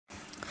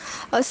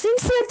A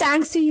sincere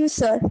thanks to you,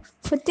 sir,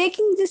 for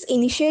taking this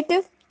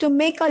initiative to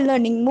make our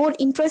learning more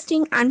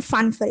interesting and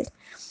fun-filled.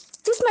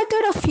 This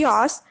method of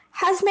yours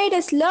has made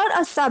us learn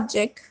a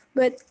subject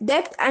with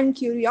depth and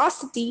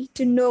curiosity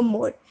to know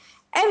more.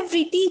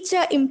 Every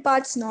teacher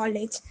imparts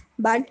knowledge,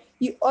 but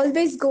you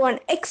always go an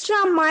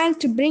extra mile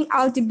to bring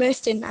out the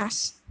best in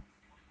us.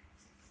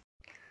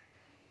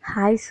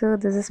 Hi sir,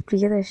 this is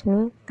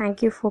Priyadarshini.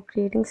 Thank you for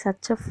creating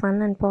such a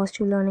fun and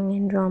positive learning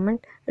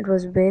environment. It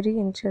was very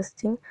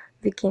interesting.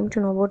 We came to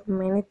know about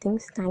many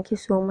things. Thank you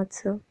so much,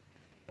 sir.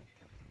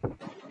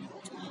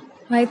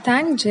 I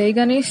thank Jay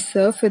Ganesh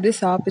sir for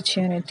this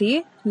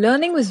opportunity.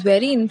 Learning was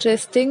very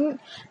interesting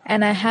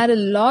and I had a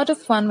lot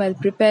of fun while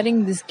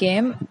preparing this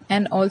game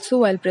and also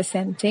while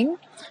presenting.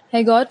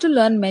 I got to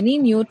learn many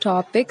new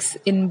topics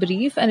in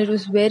brief and it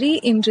was very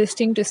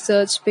interesting to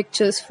search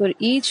pictures for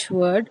each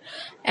word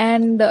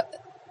and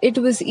it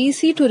was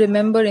easy to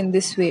remember in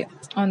this way.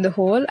 On the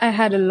whole, I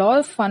had a lot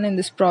of fun in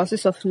this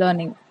process of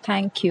learning.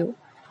 Thank you.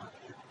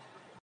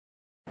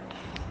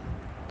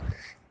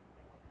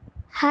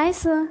 Hi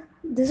sir,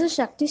 this is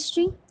Shakti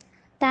Sri.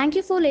 Thank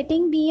you for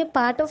letting me a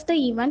part of the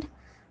event.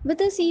 With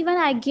this event,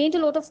 I gained a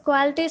lot of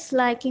qualities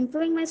like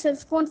improving my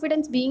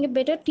self-confidence, being a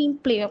better team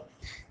player.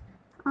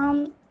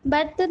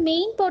 But the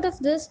main part of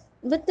this,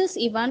 with this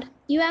event,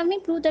 you have me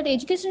prove that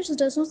education is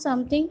just not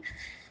something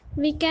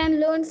we can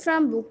learn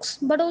from books,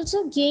 but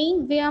also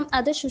gain via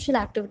other social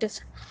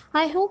activities.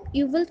 I hope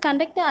you will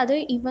conduct the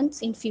other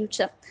events in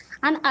future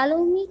and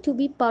allow me to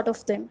be part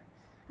of them.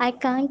 I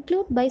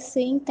conclude by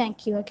saying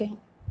thank you again.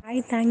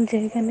 I thank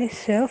Jay Ganesh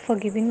sir for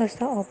giving us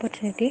the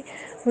opportunity.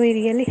 We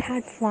really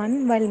had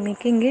fun while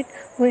making it.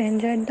 We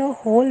enjoyed the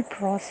whole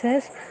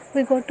process.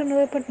 We got to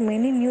know about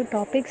many new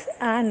topics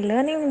and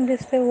learning in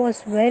this way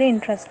was very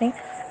interesting.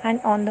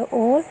 And on the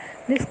whole,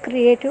 this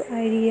creative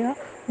idea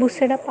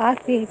boosted up our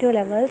creative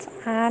levels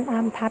and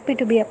I'm happy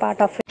to be a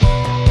part of it.